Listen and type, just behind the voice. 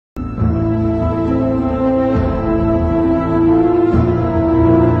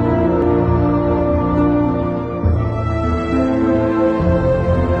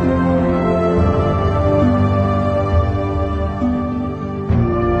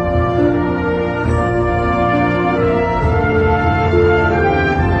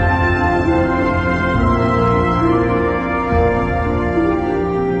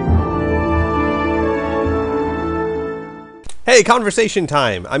Hey, conversation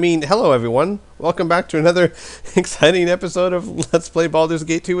time! I mean, hello everyone. Welcome back to another exciting episode of Let's Play Baldur's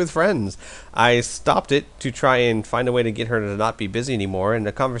Gate 2 with friends. I stopped it to try and find a way to get her to not be busy anymore, and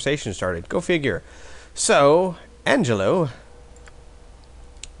the conversation started. Go figure. So, Angelo... ...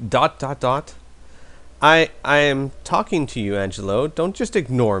 I am talking to you, Angelo. Don't just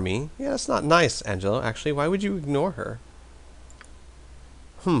ignore me. Yeah, that's not nice, Angelo. Actually, why would you ignore her?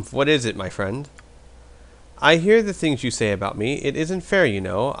 What is it, my friend? I hear the things you say about me. It isn't fair, you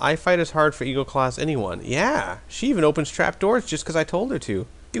know. I fight as hard for Eagle Claw as anyone. Yeah, she even opens trapdoors just because I told her to,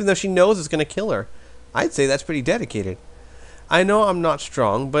 even though she knows it's going to kill her. I'd say that's pretty dedicated. I know I'm not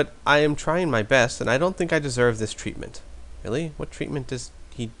strong, but I am trying my best, and I don't think I deserve this treatment. Really? What treatment does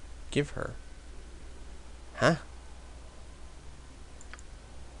he give her? Huh?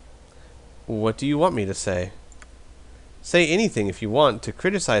 What do you want me to say? Say anything if you want. To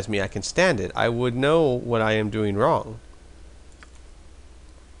criticize me, I can stand it. I would know what I am doing wrong.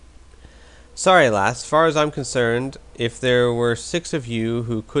 Sorry, lass. As far as I'm concerned, if there were 6 of you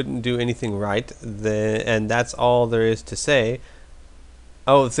who couldn't do anything right, and that's all there is to say...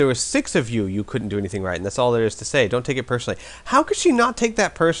 Oh, if there were 6 of you, you couldn't do anything right, and that's all there is to say. Don't take it personally. How could she not take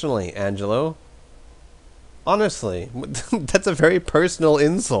that personally, Angelo? Honestly, that's a very personal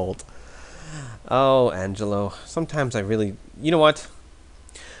insult. Oh, Angelo, sometimes I really... You know what?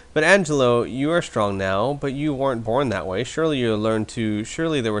 But Angelo, you are strong now, but you weren't born that way. Surely you learned to...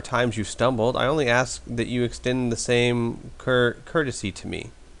 Surely there were times you stumbled. I only ask that you extend the same courtesy to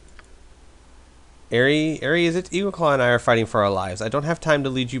me. Ari, is it? Eagle Claw and I are fighting for our lives. I don't have time to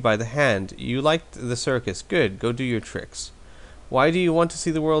lead you by the hand. You liked the circus. Good, go do your tricks. Why do you want to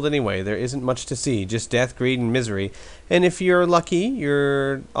see the world anyway? There isn't much to see, just death, greed, and misery. And if you're lucky,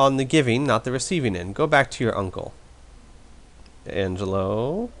 you're on the giving, not the receiving end. Go back to your uncle.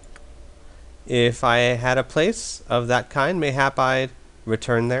 Angelo? If I had a place of that kind, mayhap I'd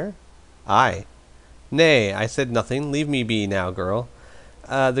return there? Aye. Nay, I said nothing. Leave me be now, girl.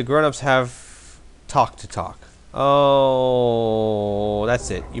 The grown-ups have talk to talk. Oh, that's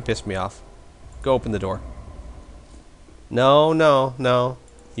it. You pissed me off. Go open the door. No, no, no.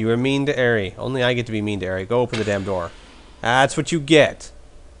 You were mean to Ari. Only I get to be mean to Ari. Go open the damn door. That's what you get.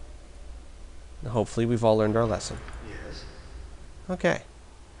 Hopefully we've all learned our lesson. Yes. Okay.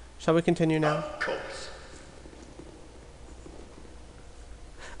 Shall we continue now? Of course.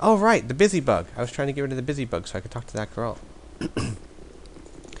 Oh, right. The busy bug. I was trying to get rid of the busy bug so I could talk to that girl.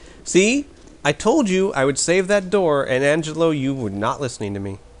 See? I told you I would save that door, and Angelo, you were not listening to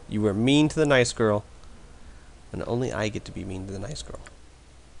me. You were mean to the nice girl. And only I get to be mean to the nice girl.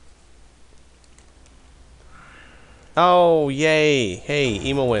 Oh, yay. Hey,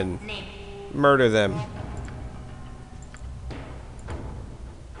 Emowyn. Murder them.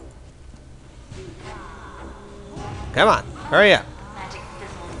 Come on, hurry up.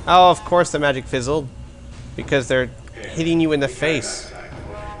 Oh, of course the magic fizzled. Because they're hitting you in the face.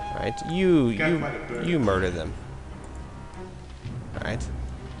 Right? You murder them. Alright.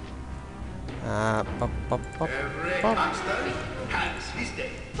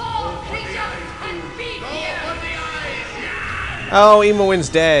 Oh, Emowyn's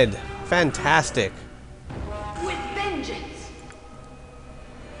dead. Fantastic. With vengeance.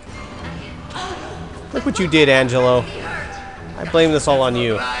 Look what you did, Angelo. I blame this all on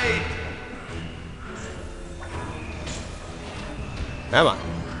you. Come on.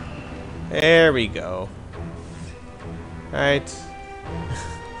 There we go. Alright.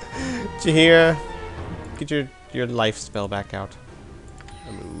 Jahira, get your life spell back out.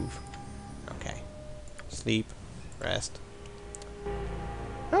 Move. Okay. Sleep. Rest.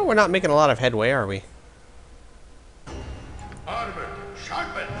 Oh, we're not making a lot of headway, are we? Armored,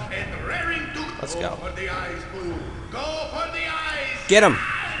 sharpened, and raring to Let's go. For the eyes, Boo. Go for the eyes. Get him!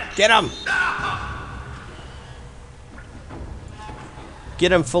 Get him!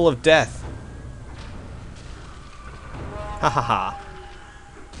 Get him full of death. Ha ha ha.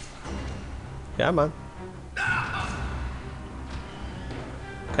 Come on.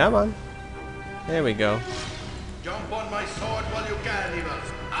 Come on. There we go. Jump on my sword while you can, evil.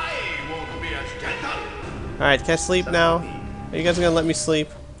 I won't be as gentle. Alright, can I sleep now? Are you guys gonna let me sleep?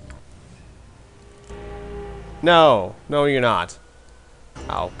 No. No, you're not.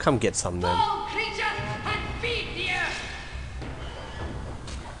 Oh, come get some then.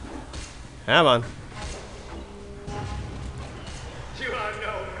 Come on. You are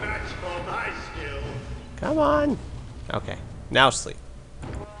no match for my skill. Come on. Okay. Now sleep.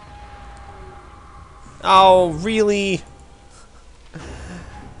 Oh, really?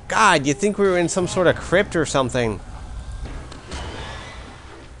 God, you'd think we were in some sort of crypt or something.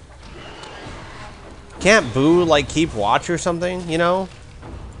 Can't Boo, like, keep watch or something, you know?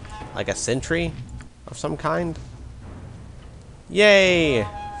 Like a sentry of some kind? Yay!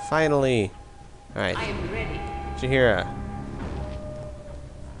 Finally. Alright. I am ready. Jahira.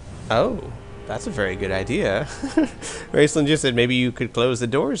 Oh, that's a very good idea. Raceland just said maybe you could close the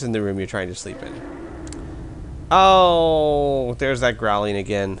doors in the room you're trying to sleep in. Oh, there's that growling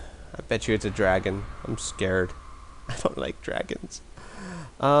again. I bet you it's a dragon. I'm scared. I don't like dragons.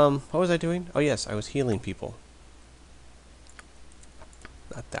 What was I doing? Oh yes, I was healing people.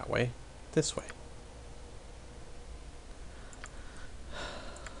 Not that way. This way.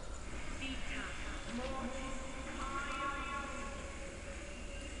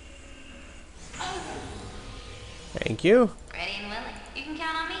 Thank you. Ready and willing. You can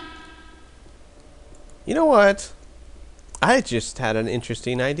count on me. You know what? I just had an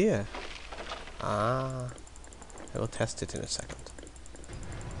interesting idea. I will test it in a second.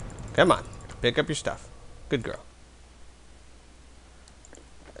 Come on. Pick up your stuff. Good girl.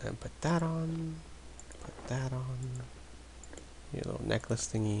 And put that on. Put that on. Your little necklace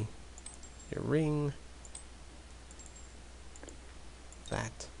thingy. Your ring.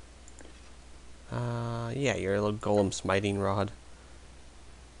 That. Yeah, your little golem smiting rod.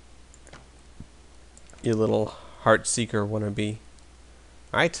 Your little heart seeker wannabe.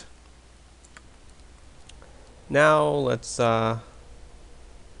 Alright. Now let's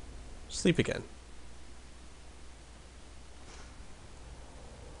sleep again.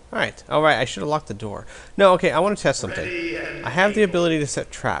 Alright. Alright, I should have locked the door. No, okay, I want to test something. I have the ability to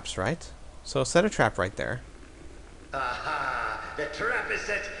set traps, right? So set a trap right there. Aha! The trap is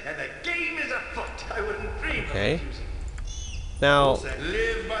set and the game is afoot. I wouldn't dream Okay. of refusing. Now,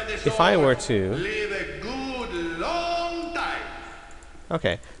 Live by the if I sword, were to... live a good long time.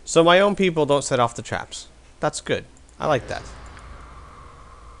 Okay, so my own people don't set off the traps. That's good. I like that.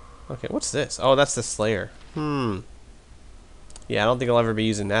 Okay, what's this? Oh, that's the Slayer. Yeah, I don't think I'll ever be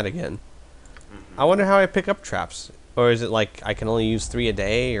using that again. I wonder how I pick up traps. Or is it like I can only use 3 a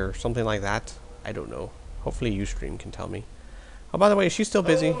day or something like that? I don't know. Hopefully Ustream can tell me. Oh, by the way, is she still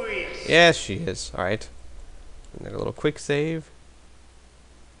busy? Oh, yes. Yes, she is. Alright. And then a little quick save.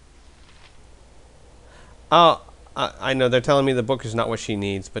 Oh, I know they're telling me the book is not what she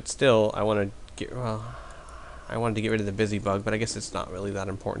needs, but still, I want to get... Well, I wanted to get rid of the busy bug, but I guess it's not really that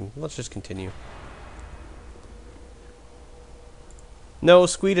important. Let's just continue. No,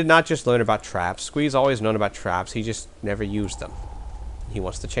 Squee did not just learn about traps. Squee's always known about traps. He just never used them. He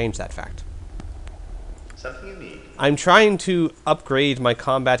wants to change that fact. Something you need. I'm trying to upgrade my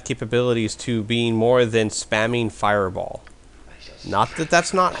combat capabilities to being more than spamming fireball. Not that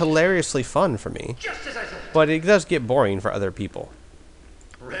that's not hilariously fun for me, Just as I thought. but it does get boring for other people.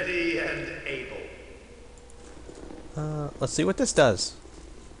 Ready and able. Let's see what this does.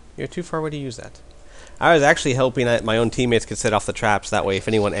 You're too far away to use that. I was actually hoping that my own teammates could set off the traps. That way, if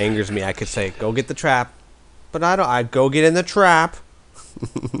anyone angers me, I could say, go get the trap. But I don't. I'd go get in the trap.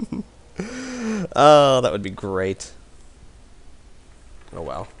 Oh, that would be great. Oh,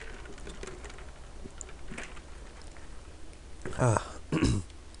 well.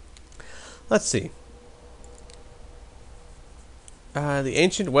 Let's see. The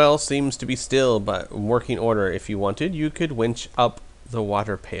ancient well seems to be still, but in working order. If you wanted, you could winch up the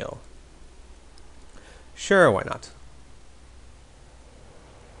water pail. Sure, why not?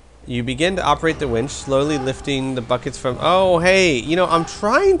 You begin to operate the winch, slowly lifting the buckets from... Oh, hey, you know, I'm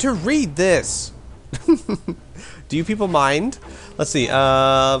trying to read this. Do you people mind? Let's see,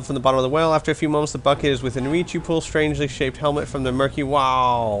 from the bottom of the well, after a few moments, the bucket is within reach. You pull strangely shaped helmet from the murky...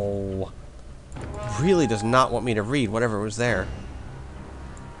 Wow. Really does not want me to read whatever was there.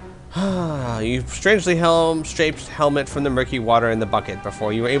 You strangely shaped helmet from the murky water in the bucket.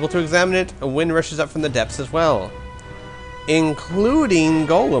 Before you were able to examine it, a wind rushes up from the depths as well. Including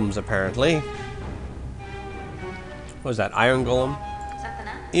golems, apparently. What was that? Iron golem? Something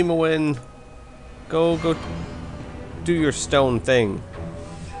up? Imawin, go do your stone thing.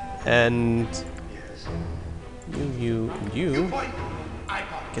 And you Point. I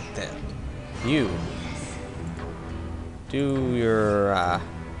point. get that. You do your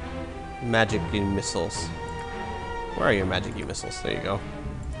magic missiles. Where are your magic missiles? There you go.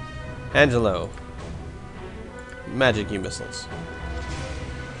 Angelo. Magic missiles.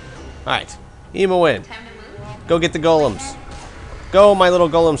 Alright. Imawin. Time to move? Go get the golems. Go, my little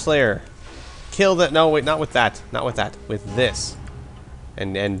golem slayer. Kill that. No, wait, not with that. Not with that. With this.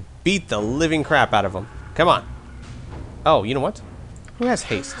 And beat the living crap out of them. Come on. Oh, you know what? Who has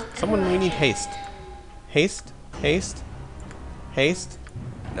haste? Someone, we need haste. Haste? Haste? Haste?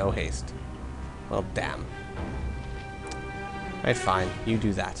 No haste. Well, damn. Alright, fine. You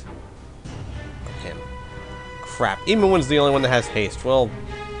do that. Him. crap. Emowen's the only one that has haste. Well,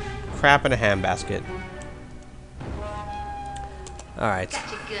 crap in a handbasket. Alright.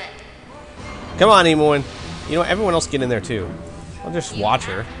 Got you good. Come on, Emowen. You know, everyone else get in there too. I'll just watch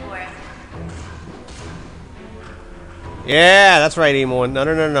her. Yeah, that's right, Emowen. No,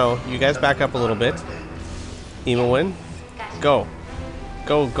 no, no, no. You guys back up a little bit. Emowen. Go.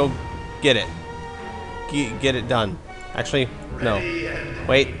 Go get it. Get it done. Actually, no.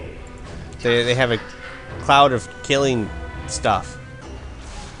 Wait. They have a cloud of killing stuff.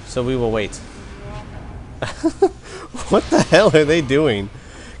 So we will wait. What the hell are they doing?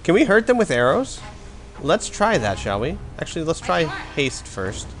 Can we hurt them with arrows? Let's try that, shall we? Actually, let's try haste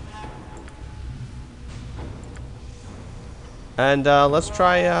first. And let's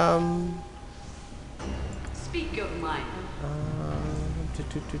try Speak of mine.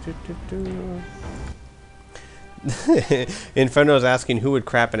 Inferno's asking who would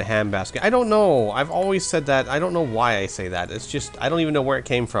crap in a handbasket. I don't know. I've always said that. I don't know why I say that. It's just, I don't even know where it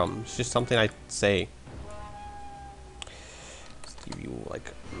came from. It's just something I say. Let's give you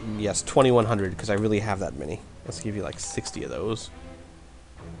like, yes, 2,100 because I really have that many. Let's give you like 60 of those.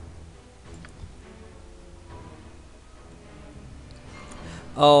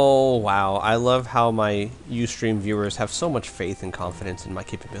 Oh, wow. I love how my Ustream viewers have so much faith and confidence in my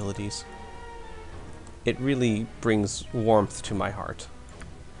capabilities. It really brings warmth to my heart.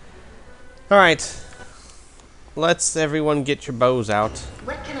 Alright. Let's everyone get your bows out.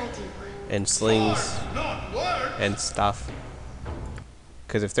 What can I do? And slings. And stuff.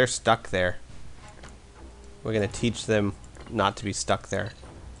 Because if they're stuck there, we're going to teach them not to be stuck there.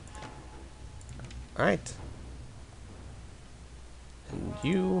 Alright. And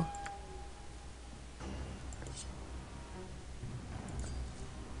you...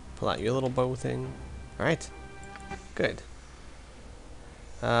 pull out your little bow thing. Alright. Good.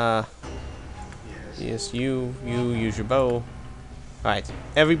 Yes, you use your bow. Alright.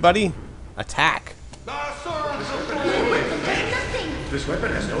 Everybody, attack! This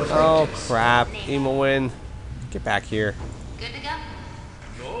weapon has no effect. Oh crap, Emowen. Get back here. Good to go?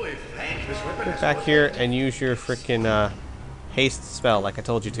 No effect. This weapon Get has back no here effect. and use your freaking haste spell like I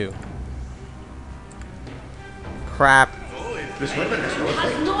told you to. Crap. This weapon has no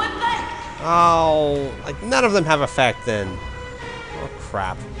effect. Has no effect. Oh, like none of them have effect then. Oh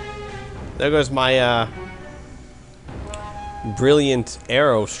crap. There goes my brilliant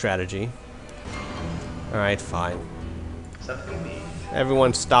arrow strategy. Alright, fine. Something needs.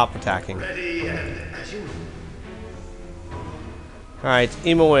 Everyone stop attacking. Ready and as you. Alright,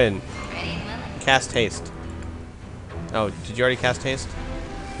 Emowen. Ready and willing. Cast haste. Oh, did you already cast haste?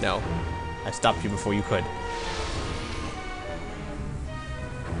 No. I stopped you before you could.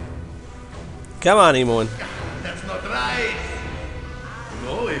 Come on, Emowen. That's not right.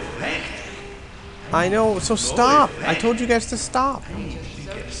 No effect. I know, so stop. I told you guys to stop.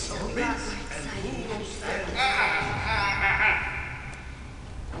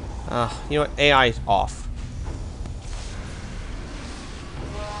 You know what? AI off.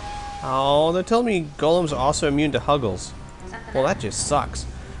 Oh, they're telling me golems are also immune to huggles. Well, that just sucks.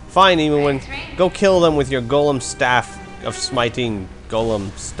 Fine, Emowen. Go kill them with your golem staff of smiting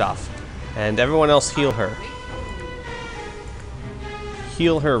golem stuff. And everyone else heal her.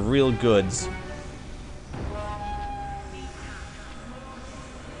 Heal her real goods.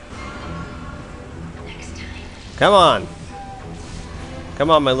 Next time. Come on. Come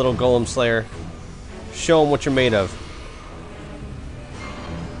on, my little golem slayer. Show them what you're made of.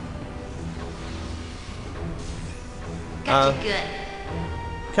 Got you good.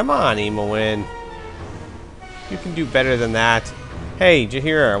 Come on, Emowen. You can do better than that. Hey,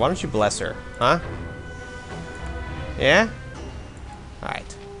 Jahira, why don't you bless her? Huh? Yeah?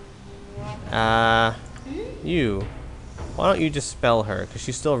 Alright. You. Why don't you just spell her? Because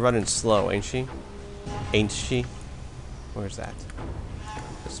she's still running slow, ain't she? Ain't she? Where's that?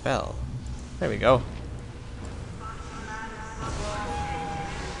 The spell. There we go.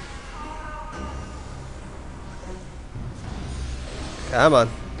 Come on.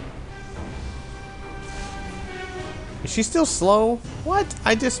 Is she still slow? What?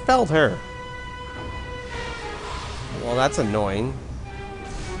 I dispelled her. Well, that's annoying.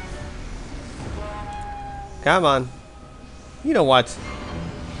 Come on. You know what?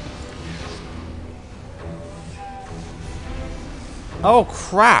 Oh,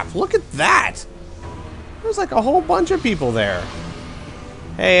 crap. Look at that. There's like a whole bunch of people there.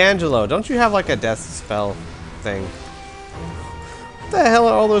 Hey, Angelo, don't you have like a death spell thing? What the hell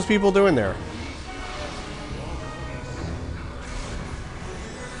are all those people doing there?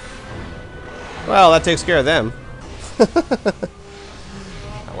 Well, that takes care of them. That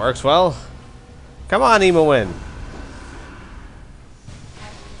works well. Come on, Emowen.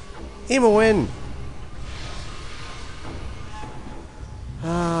 Emo win!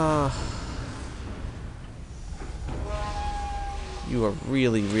 Ah. You are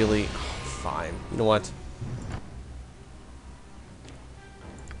really, really... Oh, fine. You know what?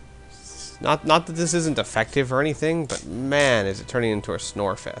 Not that this isn't effective or anything, but man, is it turning into a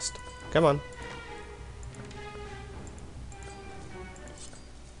snore fest. Come on.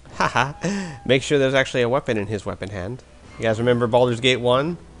 Haha. Make sure there's actually a weapon in his weapon hand. You guys remember Baldur's Gate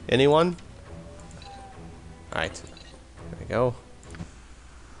 1? Anyone? Alright. There we go.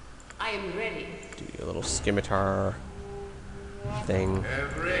 I am ready. Do your little scimitar thing.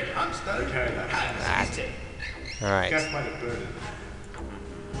 Every hamster has eaten. Alright. Guess by the burden.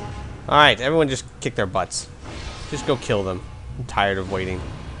 Alright, everyone just kick their butts. Just go kill them. I'm tired of waiting.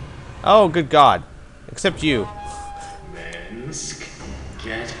 Oh, good God. Except you. Minsk,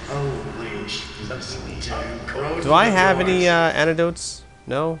 get unleashed. Do I have any antidotes?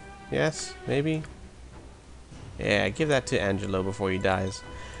 No? Yes? Maybe? Yeah, give that to Angelo before he dies.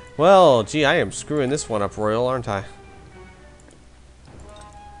 Well, gee, I am screwing this one up royal, aren't I?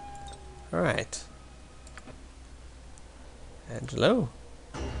 Alright. Angelo?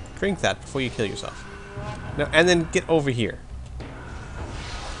 Drink that before you kill yourself. No, and then get over here.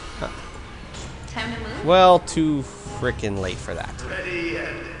 Time to move? Well, too frickin' late for that. Ready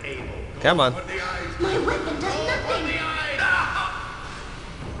and able. Come on. My weapon does nothing.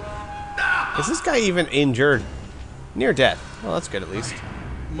 Is this guy even injured? Near death. Well, that's good at least.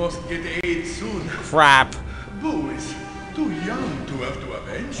 Must get aid soon. Crap. Boo is too young to have to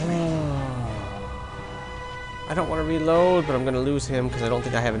avenge me. I don't want to reload, but I'm going to lose him because I don't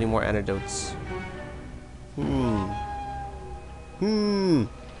think I have any more antidotes. I'm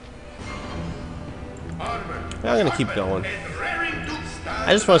going to keep going.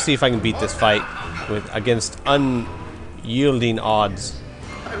 I just want to see if I can beat this fight against unyielding odds.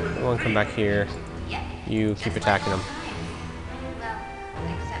 Everyone come back here. Yep. You keep attacking him. Well,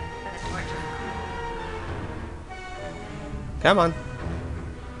 except for the torture. Come on.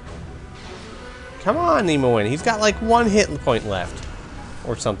 Come on, Nemoin. He's got like 1 hit point left.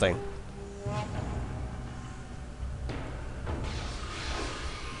 Or something.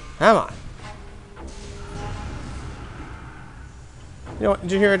 Come on. You know what,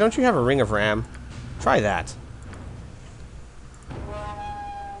 Jahira, don't you have a ring of Ram? Try that.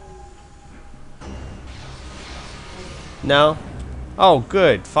 No? Oh,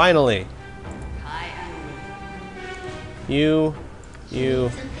 good. Finally. I am You. No,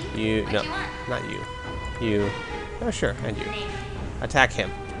 What you want? not you. You. Oh, sure, and you. Attack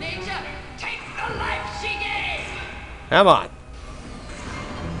him. Ninja, take the life she gave! Come on.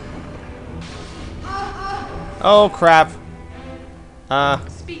 Oh, crap.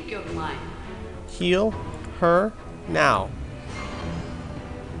 Speak your mind. Heal her now.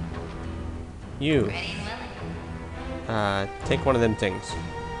 You. Ready and willing. Take one of them things.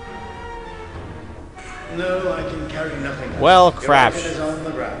 No, I can carry nothing. Well, crap. Your weapon is on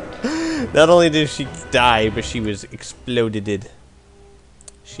the ground. Not only did she die, but she was exploded.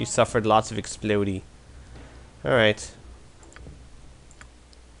 She suffered lots of explodey. Alright.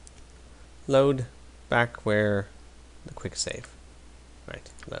 Load back where the quick save. Right,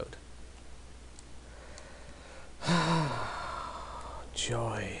 load.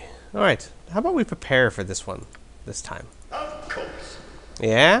 Joy. Alright, how about we prepare for this one this time? Of course.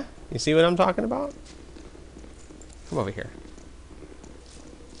 Yeah? You see what I'm talking about? Come over here.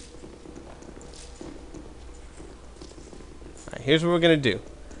 Alright, here's what we're gonna do.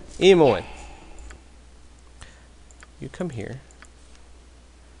 Emoin. You come here.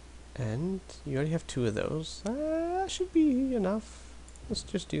 And you already have 2 of those. That should be enough. Let's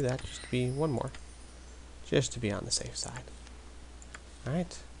just do that. Just to be 1 more. Just to be on the safe side.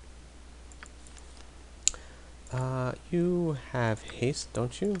 Alright. You have haste,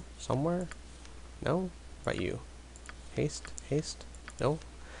 don't you? Somewhere? No? What about you? Haste? Haste? No?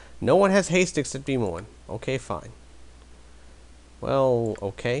 No one has haste except Emoin. Okay, fine. Well,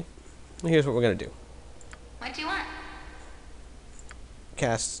 okay. Here's what we're gonna do. What do you want?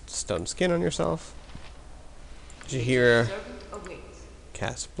 Cast Stone Skin on yourself. Jahira, Servant awaits.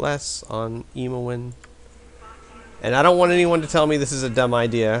 cast Bless on Emoin. And I don't want anyone to tell me this is a dumb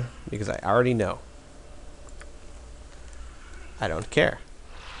idea, because I already know. I don't care.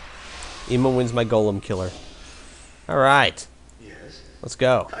 Emoin's my golem killer. Alright, Yes. let's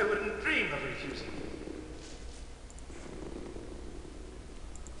go. I wouldn't dream of refusing.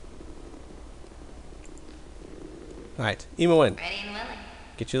 Alright, Emoin, Ready and willing.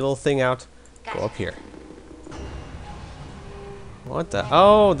 get your little thing out. Go Gotcha. up here. What the?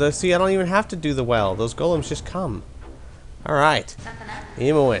 Oh, see, I don't even have to do the well. Those golems just come. Alright, Something up?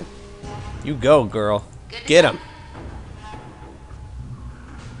 Emoin. You go, girl. Good to Get go. him.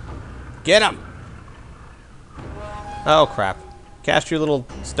 Get him. Oh, crap. Cast your little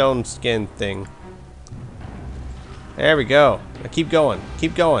stone skin thing. There we go. Now keep going.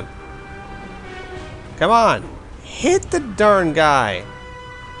 Keep going. Come on. Hit the darn guy.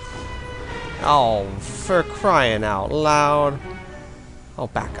 Oh, for crying out loud. Oh,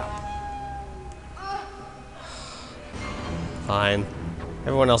 back up. Fine.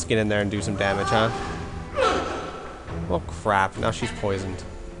 Everyone else get in there and do some damage, huh? Oh, crap. Now she's poisoned.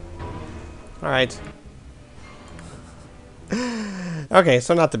 Alright. Okay,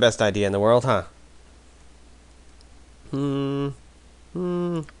 so not the best idea in the world, huh? So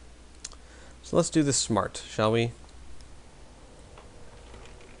let's do this smart, shall we?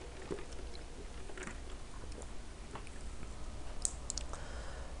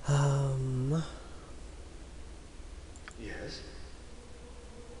 Yes.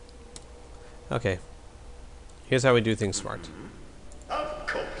 Okay. Here's how we do things smart. Of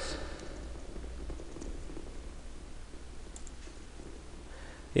course.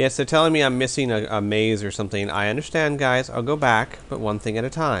 Yes, they're telling me I'm missing a maze or something. I understand, guys. I'll go back, but one thing at a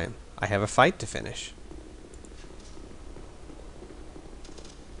time. I have a fight to finish.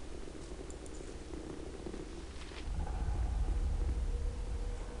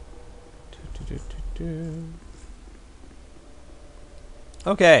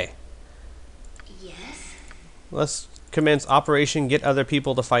 Okay. Yes. Let's commence Operation Get Other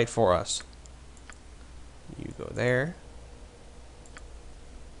People to Fight for Us. You go there.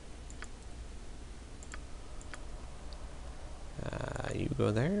 You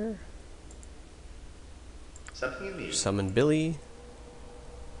go there. Something you need. Summon Billy.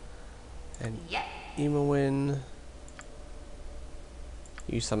 And Yep. Emowin.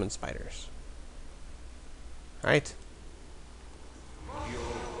 You summon spiders. Right?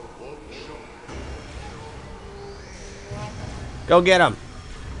 Go get him.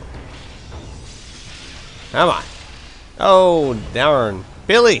 Come on. Oh, darn.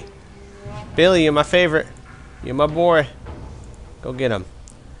 Billy. Billy, you're my favorite. You're my boy. Go get him.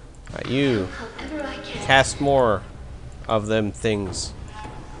 Alright, you. However I can. Cast more of them things.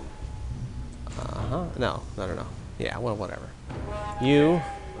 Uh-huh. No. Yeah, well, whatever. You.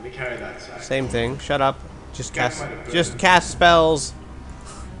 Let me carry that side. Same thing. Shut up. Just cast spells.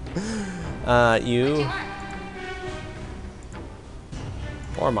 You. What do you want?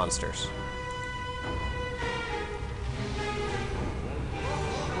 More monsters.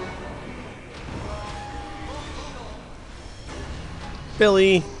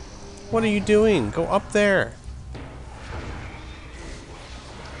 Billy, what are you doing? Go up there.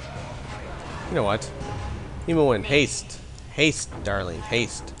 You know what? Emowin, haste. Haste, darling,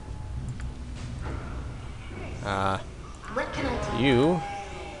 haste. What can I do? You.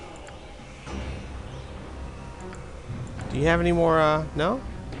 Do you have any more, no?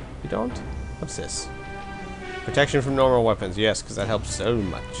 You don't? What's this? Protection from normal weapons. Yes, because that helps so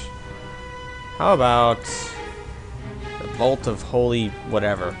much. How about the Bolt of Holy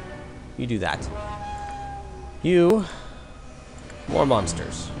whatever? You do that. You. More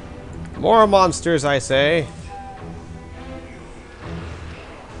monsters. More monsters, I say.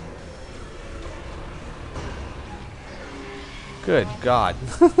 Good God.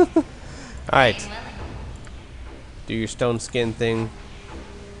 Alright. Do your stone skin thing.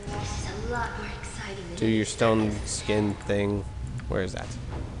 This is a lot more exciting than Do your stone skin thing. Where is that?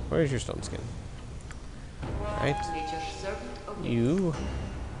 Where is your stone skin? Alright. Nature's servant awaits. You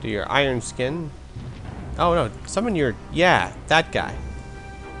do your iron skin. Oh no, summon your... Yeah, that guy.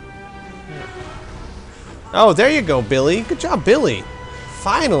 Oh, there you go, Billy. Good job, Billy.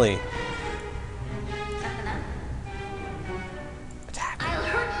 Finally. Something up? Attack. I'll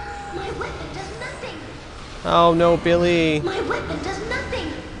hurt. My weapon does nothing. Oh no, Billy. My weapon does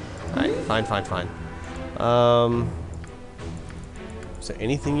nothing. Alright, fine. Is there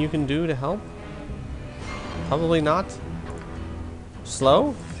anything you can do to help? Probably not.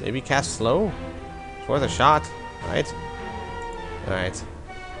 Slow? Maybe cast slow? It's worth a shot, right? Alright.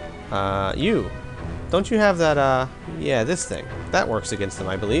 You. Don't you have that, yeah, this thing. That works against them,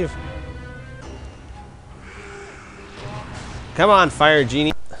 I believe. Come on, Fire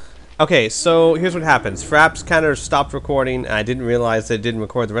Genie. Okay, so here's what happens. Fraps kind of stopped recording, and I didn't realize that it didn't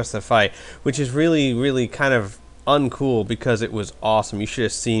record the rest of the fight, which is really, really kind of uncool because it was awesome. You should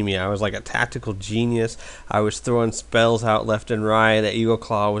have seen me. I was like a tactical genius. I was throwing spells out left and right. The Eagle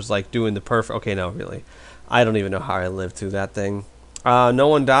Claw was like doing the perfect... Okay, no, really. I don't even know how I lived through that thing. No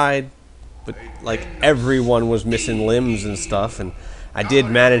one died, but like everyone was missing limbs and stuff, and I did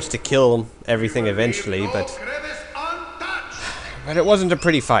manage to kill everything eventually, but it wasn't a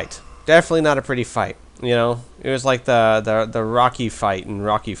pretty fight. Definitely not a pretty fight. You know, it was like the Rocky fight in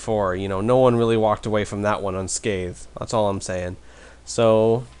Rocky 4. You know, no one really walked away from that one unscathed. That's all I'm saying.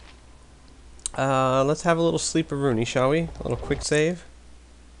 So, let's have a little sleep-a-rooney, shall we? A little quick save.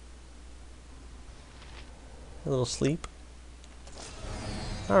 A little sleep.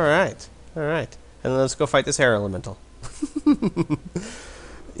 Alright. Alright. And then let's go fight this air elemental.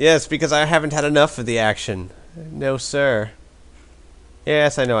 Yes, because I haven't had enough of the action. No, sir.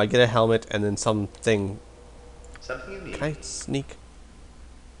 Yes, I know. I get a helmet and then something. Something you need. Can I sneak?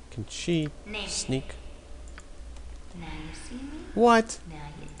 Can she Name. sneak? Now you see me. What? Now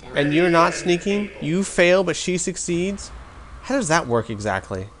you don't. And you're not sneaking? You fail, but she succeeds? How does that work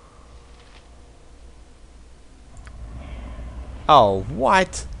exactly? Oh,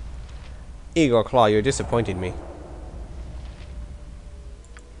 what? Igor Claw, you're disappointing me.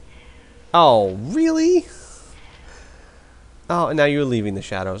 Oh, really? Oh, and now you're leaving the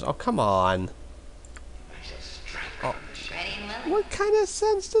shadows. Oh, come on. I shall strike from the shadows. Ready and willing. What kind of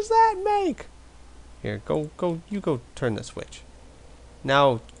sense does that make? Here, you go turn the switch.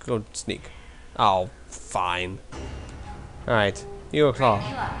 Now, go sneak. Oh, fine. Alright, Igor Claw.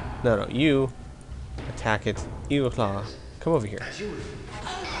 You up. No, you attack it. Igor Claw. Come over here. As you wish.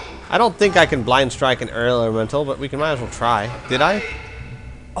 I don't think I can blind strike an air elemental, but we can might as well try. Did I?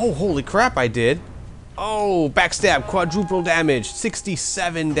 Oh, holy crap, I did. Oh, backstab, quadruple damage,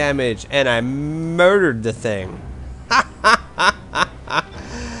 67 damage, and I murdered the thing.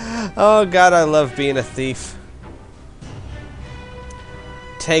 Oh god, I love being a thief.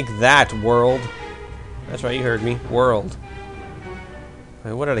 Take that, world. That's right, you heard me. World.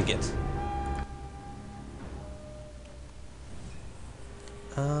 Wait, what did I get?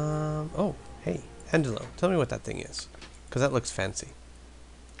 Oh, hey, Angelo, tell me what that thing is. Because that looks fancy.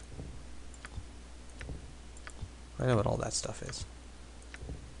 I know what all that stuff is.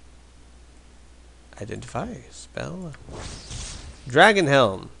 Identify, spell. Dragon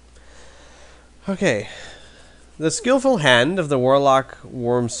Helm. Okay. The skillful hand of the warlock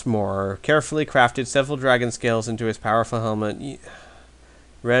Wormsmore carefully crafted several dragon scales into his powerful helmet.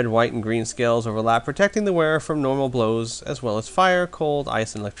 Red, white, and green scales overlap, protecting the wearer from normal blows, as well as fire, cold,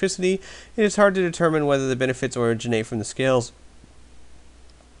 ice, and electricity. It is hard to determine whether the benefits originate from the scales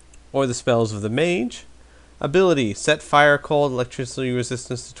or the spells of the mage. Ability, set fire, cold, electricity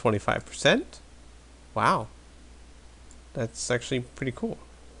resistance to 25%. Wow. That's actually pretty cool.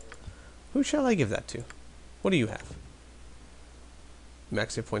 Who shall I give that to? What do you have?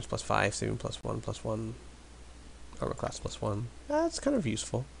 Max hit points +5, saving +1, armor class +1. That's kind of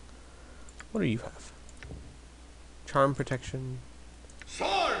useful. What do you have? Charm protection.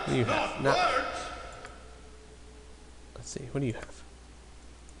 Swords, What do you have? not No. words. Let's see. What do you have?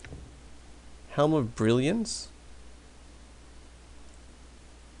 Helm of Brilliance.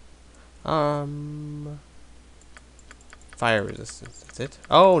 Fire resistance. That's it.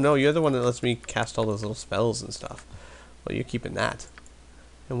 Oh no, you're the one that lets me cast all those little spells and stuff. Well, you're keeping that.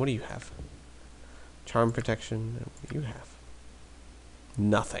 And what do you have? Charm protection. And what do you have?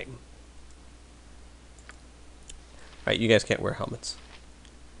 Nothing. Alright, you guys can't wear helmets.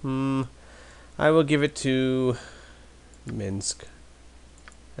 I will give it to Minsk.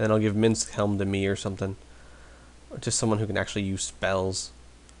 And then I'll give Minsk helm to me or something. Or just someone who can actually use spells.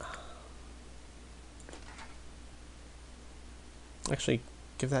 Actually,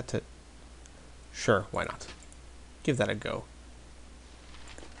 give that to... Sure, why not? Give that a go.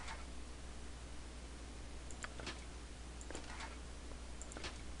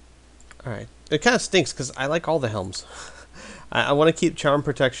 Alright. It kind of stinks because I like all the helms. I want to keep charm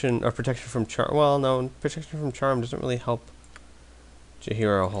protection, or protection from charm. Well, no, protection from charm doesn't really help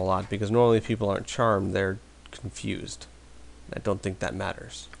Jaheira a whole lot because normally people aren't charmed, they're confused. I don't think that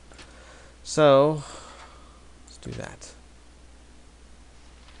matters. So, let's do that.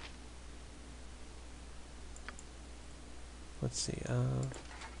 Let's see,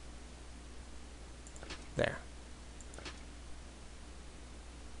 there.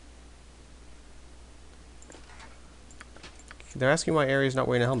 They're asking why Ares not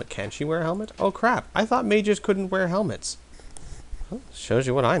wearing a helmet. Can she wear a helmet? Oh crap, I thought mages couldn't wear helmets. Well, shows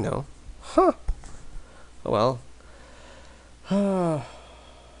you what I know. Huh. Oh well.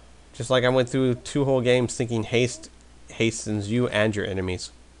 Just like I went through 2 whole games thinking haste hastens you and your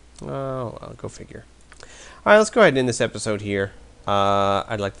enemies. Oh, well, go figure. Alright, let's go ahead and end this episode here.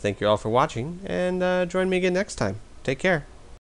 I'd like to thank you all for watching, and join me again next time. Take care.